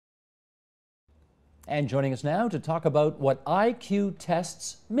And joining us now to talk about what IQ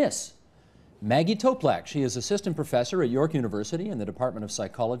tests miss, Maggie Toplak. She is assistant professor at York University in the Department of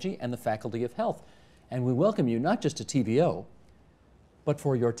Psychology and the Faculty of Health. And we welcome you not just to TVO, but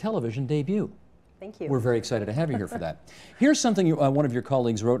for your television debut. Thank you. We're very excited to have you here for that. Here's something one of your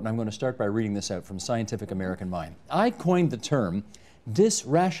colleagues wrote, and I'm going to start by reading this out from Scientific American Mind. I coined the term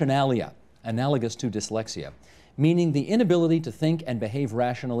dysrationalia, analogous to dyslexia, meaning the inability to think and behave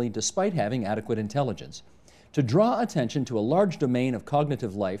rationally despite having adequate intelligence, to draw attention to a large domain of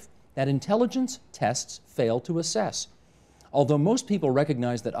cognitive life that intelligence tests fail to assess. Although most people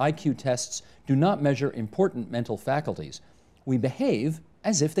recognize that IQ tests do not measure important mental faculties, we behave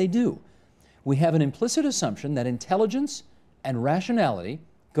as if they do. We have an implicit assumption that intelligence and rationality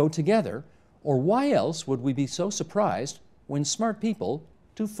go together, or why else would we be so surprised when smart people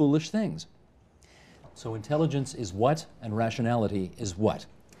do foolish things? So intelligence is what, and rationality is what?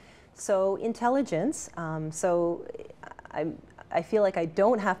 So intelligence, I feel like I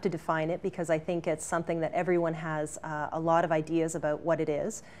don't have to define it because I think it's something that everyone has a lot of ideas about what it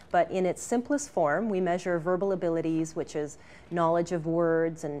is. But in its simplest form, we measure verbal abilities, which is knowledge of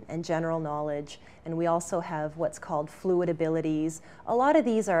words and general knowledge. And we also have what's called fluid abilities. A lot of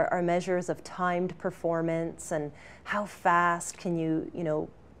these are measures of timed performance and how fast can you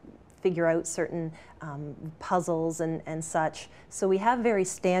figure out certain puzzles and such. So we have very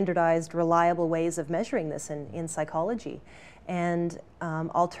standardized, reliable ways of measuring this in psychology. And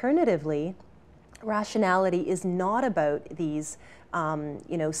alternatively, rationality is not about these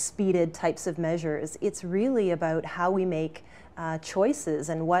speeded types of measures. It's really about how we make choices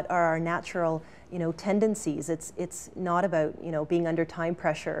and what are our natural tendencies. It's not about being under time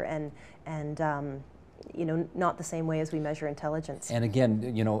pressure and not the same way as we measure intelligence. And again,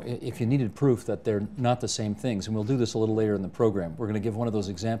 if you needed proof that they're not the same things, and we'll do this a little later in the program, we're going to give one of those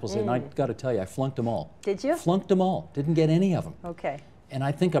examples, and I got to tell you, I flunked them all. Did you? Flunked them all. Didn't get any of them. Okay. And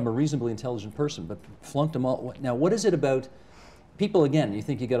I think I'm a reasonably intelligent person, but flunked them all. Now, what is it about people, again, you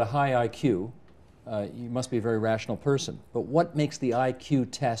think you got a high IQ, you must be a very rational person, but what makes the IQ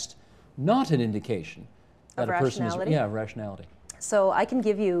test not an indication that a person is... Rationality? Yeah, rationality. So I can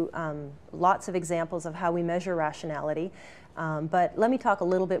give you lots of examples of how we measure rationality, but let me talk a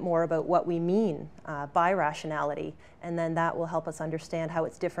little bit more about what we mean by rationality, and then that will help us understand how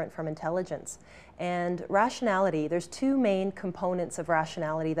it's different from intelligence. And rationality, there's two main components of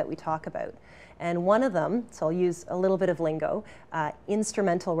rationality that we talk about. And one of them, so I'll use a little bit of lingo,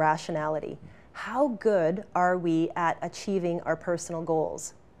 instrumental rationality. How good are we at achieving our personal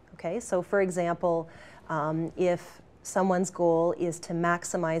goals? Okay, so for example, if someone's goal is to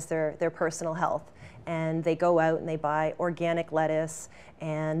maximize their personal health, and they go out and they buy organic lettuce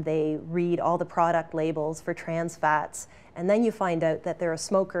and they read all the product labels for trans fats, and then you find out that they're a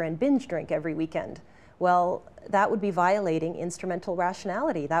smoker and binge drink every weekend. Well, that would be violating instrumental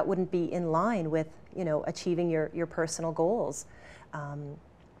rationality. That wouldn't be in line with achieving your personal goals.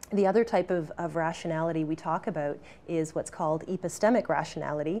 The other type of rationality we talk about is what's called epistemic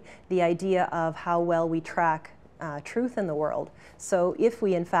rationality, the idea of how well we track truth in the world. So if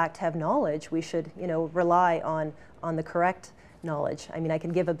we in fact have knowledge, we should rely on the correct knowledge. I mean, I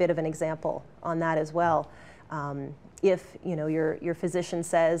can give a bit of an example on that as well. If your physician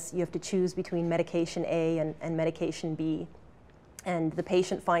says you have to choose between medication A and medication B, and the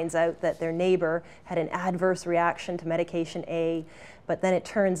patient finds out that their neighbor had an adverse reaction to medication A, but then it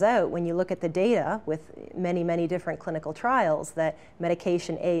turns out when you look at the data with many, many different clinical trials that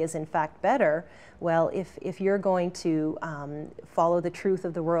medication A is in fact better, well, if you're going to follow the truth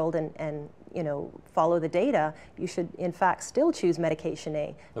of the world and follow the data, you should in fact still choose medication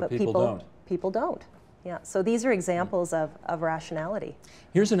A. But people don't. People don't. Yeah, so these are examples of rationality.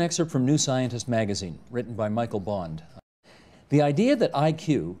 Here's an excerpt from New Scientist magazine, written by Michael Bond. The idea that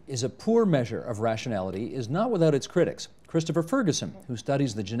IQ is a poor measure of rationality is not without its critics. Christopher Ferguson, who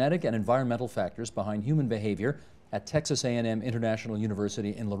studies the genetic and environmental factors behind human behavior at Texas A&M International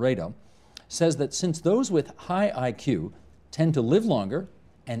University in Laredo, says that since those with high IQ tend to live longer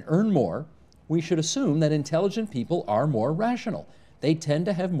and earn more, we should assume that intelligent people are more rational. They tend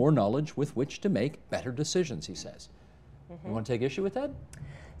to have more knowledge with which to make better decisions, he says. You want to take issue with that?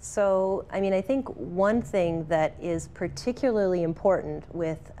 So, I mean, I think one thing that is particularly important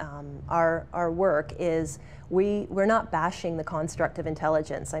with our work is we're not bashing the construct of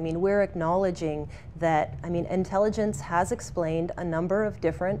intelligence. I mean, we're acknowledging that, intelligence has explained a number of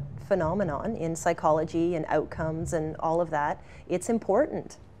different phenomenon in psychology and outcomes and all of that. It's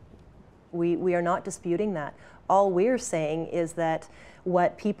important. We are not disputing that. All we're saying is that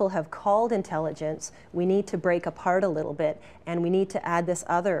what people have called intelligence, we need to break apart a little bit, and we need to add this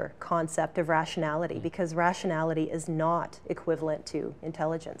other concept of rationality, because rationality is not equivalent to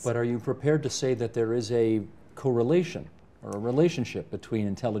intelligence. But are you prepared to say that there is a correlation or a relationship between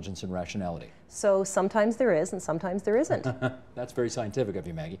intelligence and rationality? So sometimes there is and sometimes there isn't. That's very scientific of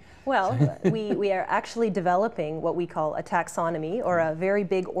you, Maggie. Well, we are actually developing what we call a taxonomy, or a very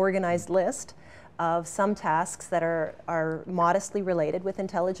big organized list of some tasks that are modestly related with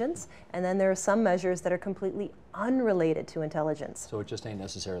intelligence, and then there are some measures that are completely unrelated to intelligence. So it just ain't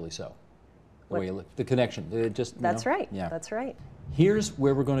necessarily so. The way you look, the connection, it just, That's right. Yeah. That's right. Here's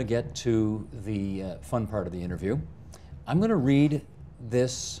where we're going to get to the fun part of the interview. I'm going to read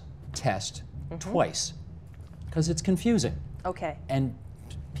this test twice because it's confusing. Okay. And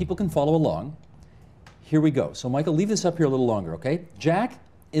people can follow along. Here we go. So Michael, leave this up here a little longer, okay? Jack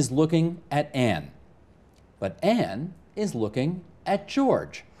is looking at Anne, but Anne is looking at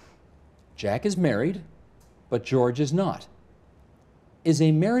George. Jack is married, but George is not. Is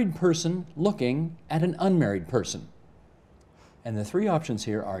a married person looking at an unmarried person? And the three options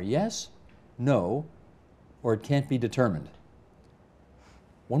here are yes, no, or it can't be determined.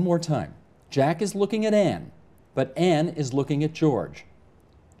 One more time. Jack is looking at Anne, but Anne is looking at George.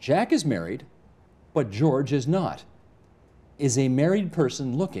 Jack is married, but George is not. Is a married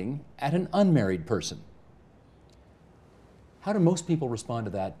person looking at an unmarried person? How do most people respond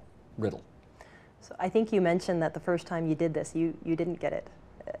to that riddle? So I think you mentioned that the first time you did this, you didn't get it.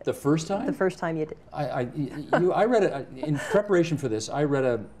 The first time? The first time you did. I read it, in preparation for this, I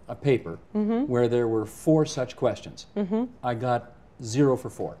read a paper where there were 4 such questions. I got 0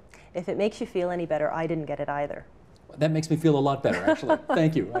 for 4. If it makes you feel any better, I didn't get it either. That makes me feel a lot better, actually.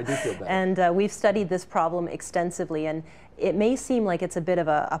 Thank you. I do feel better. And we've studied this problem extensively, and it may seem like it's a bit of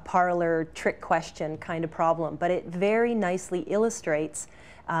a parlor trick question kind of problem, but it very nicely illustrates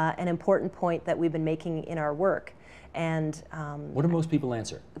an important point that we've been making in our work. And what do most people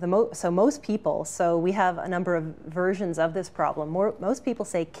answer? Most people, so we have a number of versions of this problem. Most people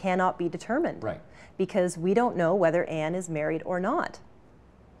say cannot be determined. Right. Because we don't know whether Anne is married or not.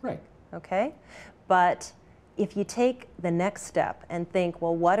 Right. Okay? But if you take the next step and think,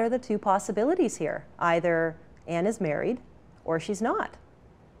 well, what are the 2 possibilities here? Either Anne is married or she's not.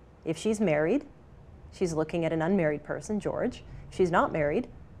 If she's married, she's looking at an unmarried person, George. If she's not married,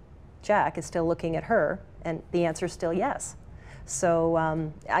 Jack is still looking at her, and the answer is still yes. So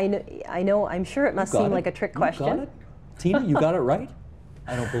I'm sure it must seem like a trick question. You got it? Tina, you got it right?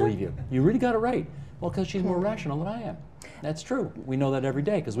 I don't believe you. You really got it right. Well, because she's more rational than I am. That's true. We know that every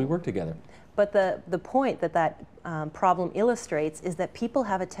day because we work together. But the point that problem illustrates is that people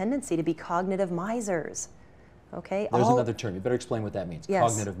have a tendency to be cognitive misers. Okay? There's another term. You better explain what that means. Yes.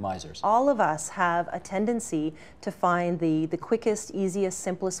 Cognitive misers. All of us have a tendency to find the quickest, easiest,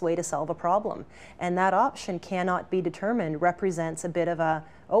 simplest way to solve a problem. And that option cannot be determined represents a bit of a,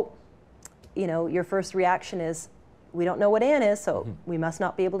 your first reaction is, we don't know what Anne is, so we must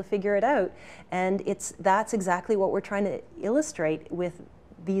not be able to figure it out. And that's exactly what we're trying to illustrate with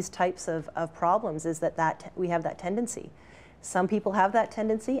these types of problems, is that we have that tendency. Some people have that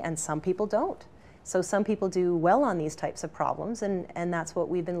tendency and some people don't. So some people do well on these types of problems, and that's what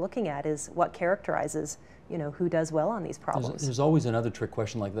we've been looking at, is what characterizes who does well on these problems. There's always another trick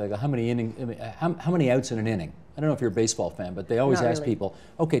question like that. How many outs in an inning? I don't know if you're a baseball fan, but they always Not ask really. people,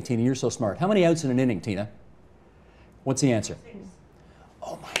 okay, Tina, you're so smart. How many outs in an inning, Tina? What's the answer? 6.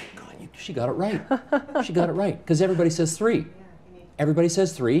 Oh my God, she got it right. She got it right, because everybody says 3. Everybody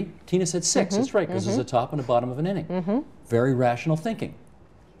says 3. Tina said 6. That's right, because there's a top and a bottom of an inning. Very rational thinking.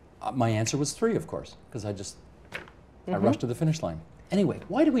 My answer was 3, of course, because I rushed to the finish line. Anyway,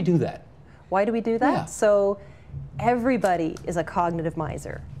 why do we do that? Why do we do that? Yeah. So everybody is a cognitive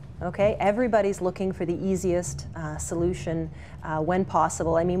miser. Okay, everybody's looking for the easiest solution when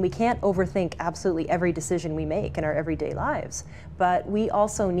possible. I mean, we can't overthink absolutely every decision we make in our everyday lives, but we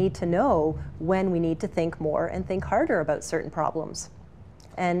also need to know when we need to think more and think harder about certain problems.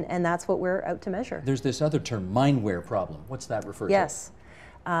 And that's what we're out to measure. There's this other term, mindware problem. What's that refer to? Yes.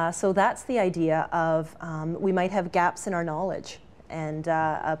 So that's the idea of we might have gaps in our knowledge. And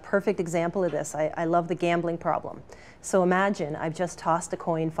a perfect example of this, I love the gambling problem. So imagine I've just tossed a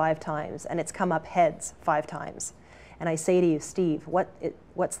coin 5 times and it's come up heads 5 times. And I say to you, Steve,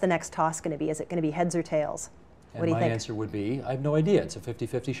 what's the next toss going to be? Is it going to be heads or tails? What do you think? My answer would be, I have no idea. It's a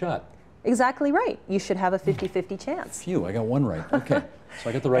 50-50 shot. Exactly right. You should have a 50-50 chance. Phew, I got 1 right. Okay. So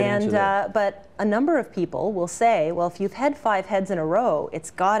I got the right answer there. But a number of people will say, well, if you've had 5 heads in a row,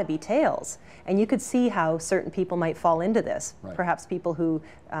 it's got to be tails. And you could see how certain people might fall into this. Right. Perhaps people who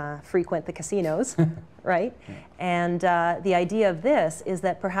frequent the casinos, right? Yeah. And the idea of this is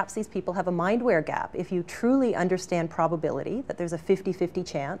that perhaps these people have a mind-ware gap. If you truly understand probability, that there's a 50-50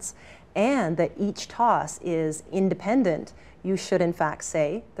 chance, and that each toss is independent, you should in fact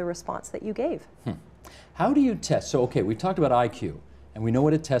say the response that you gave. How do you test? So, okay, we talked about IQ, and we know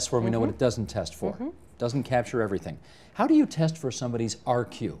what it tests for, and we know what it doesn't test for. Doesn't capture everything. How do you test for somebody's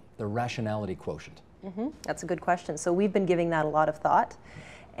RQ, the rationality quotient? That's a good question. So we've been giving that a lot of thought.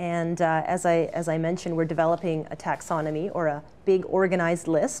 And as I mentioned, we're developing a taxonomy, or a big organized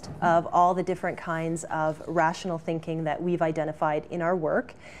list of all the different kinds of rational thinking that we've identified in our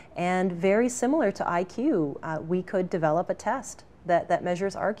work. And very similar to IQ, we could develop a test that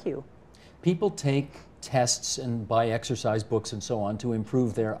measures RQ. People take tests and buy exercise books and so on to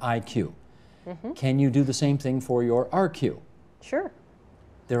improve their IQ. Can you do the same thing for your RQ? Sure.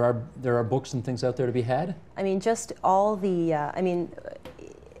 There are books and things out there to be had? I mean, just all the,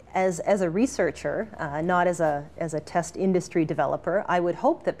 as a researcher, not as a test industry developer, I would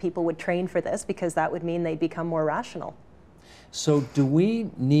hope that people would train for this, because that would mean they'd become more rational. So do we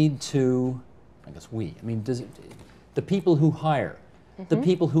need to, does the people who hire, the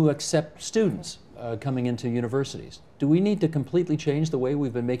people who accept students coming into universities, do we need to completely change the way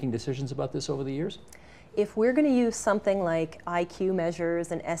we've been making decisions about this over the years? If we're going to use something like IQ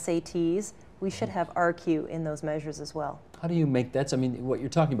measures and SATs, we should have RQ in those measures as well. How do you make that? I mean, what you're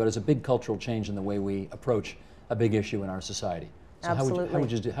talking about is a big cultural change in the way we approach a big issue in our society. So Absolutely.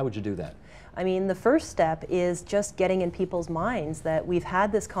 How would you do that? I mean, the first step is just getting in people's minds that we've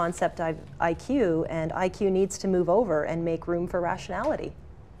had this concept of IQ, and IQ needs to move over and make room for rationality.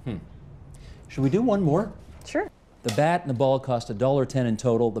 Should we do one more? Sure. The bat and the ball cost $1.10 in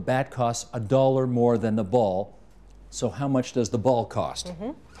total. The bat costs $1 more than the ball. So how much does the ball cost?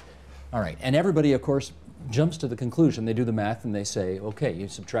 All right, and everybody, of course, jumps to the conclusion. They do the math and they say, okay, you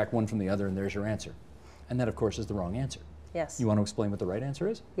subtract one from the other and there's your answer. And that, of course, is the wrong answer. Yes. You want to explain what the right answer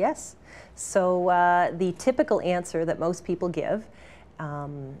is? Yes. So the typical answer that most people give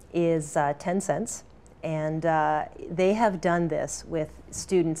is 10 cents. And they have done this with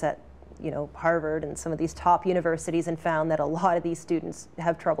students at Harvard and some of these top universities, and found that a lot of these students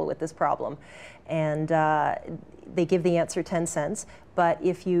have trouble with this problem. And they give the answer 10 cents. But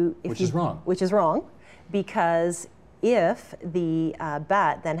which is wrong. Which is wrong, because if the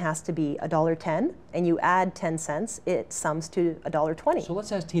bat then has to be $1.10 and you add 10 cents, it sums to $1.20. So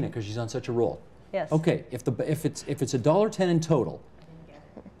let's ask Tina, because she's on such a roll. Yes. Okay, if it's $1.10 in total,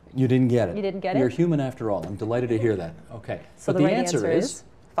 you didn't get it. You didn't get it? You're human after all. I'm delighted to hear that. Okay. So but the right answer is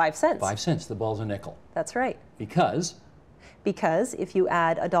 5 cents. 5 cents. The ball's a nickel. That's right. Because? Because if you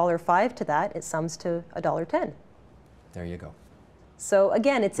add $1.05 to that, it sums to $1.10. There you go. So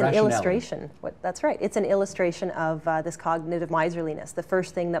again, it's an illustration. That's right. It's an illustration of this cognitive miserliness. The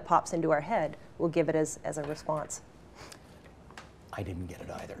first thing that pops into our head, we'll give it as a response. I didn't get it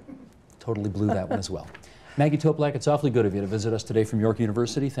either. Totally blew that one as well. Maggie Toplak, it's awfully good of you to visit us today from York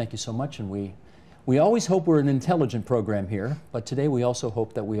University. Thank you so much. And we always hope we're an intelligent program here, but today we also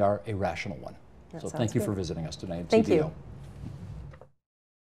hope that we are a rational one. So thank you for visiting us tonight at TVO. Thank you.